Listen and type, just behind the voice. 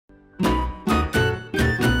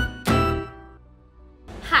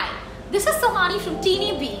This is Sohani from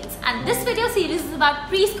Teeny Beans, and this video series is about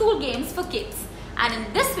preschool games for kids. And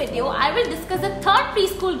in this video, I will discuss the third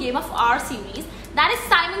preschool game of our series, that is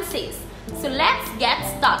Simon Says. So let's get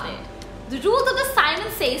started. The rules of the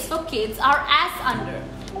Simon Says for kids are as under.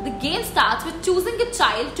 The game starts with choosing a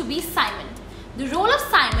child to be Simon. The role of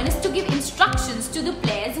Simon is to give instructions to the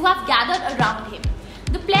players who have gathered around him.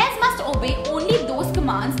 The players must obey only those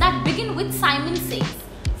commands that begin with Simon Says.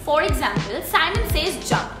 For example, Simon says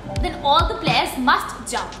jump, then all the players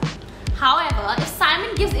must jump. However, if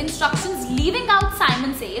Simon gives instructions leaving out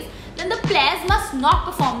Simon Says, then the players must not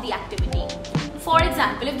perform the activity. For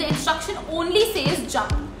example, if the instruction only says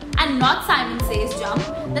jump and not Simon Says jump,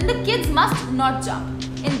 then the kids must not jump.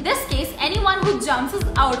 In this case, anyone who jumps is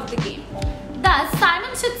out of the game. Thus,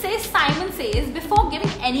 Simon should say Simon Says before giving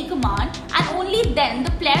any command, and only then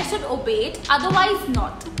the player should obey it, otherwise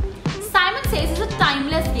not. Simon Says is a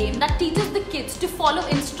timeless game that teaches the kids to follow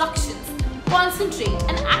instructions, concentrate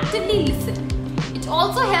and actively listen. It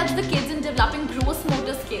also helps the kids in developing gross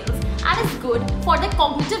motor skills and is good for their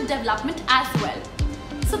cognitive development as well.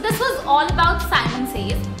 So this was all about Simon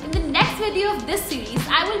Says. In the next video of this series,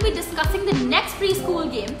 I will be discussing the next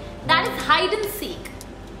preschool game, that is hide and seek.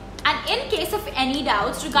 And in case of any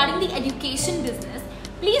doubts regarding the education business,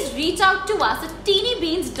 please reach out to us at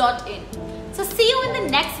teenybeans.in. So see you in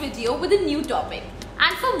the next video with a new topic.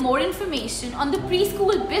 And for more information on the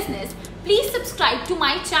preschool business, please subscribe to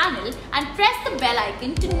my channel and press the bell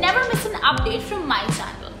icon to never miss an update from my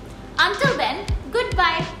channel. Until then,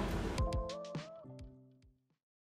 goodbye.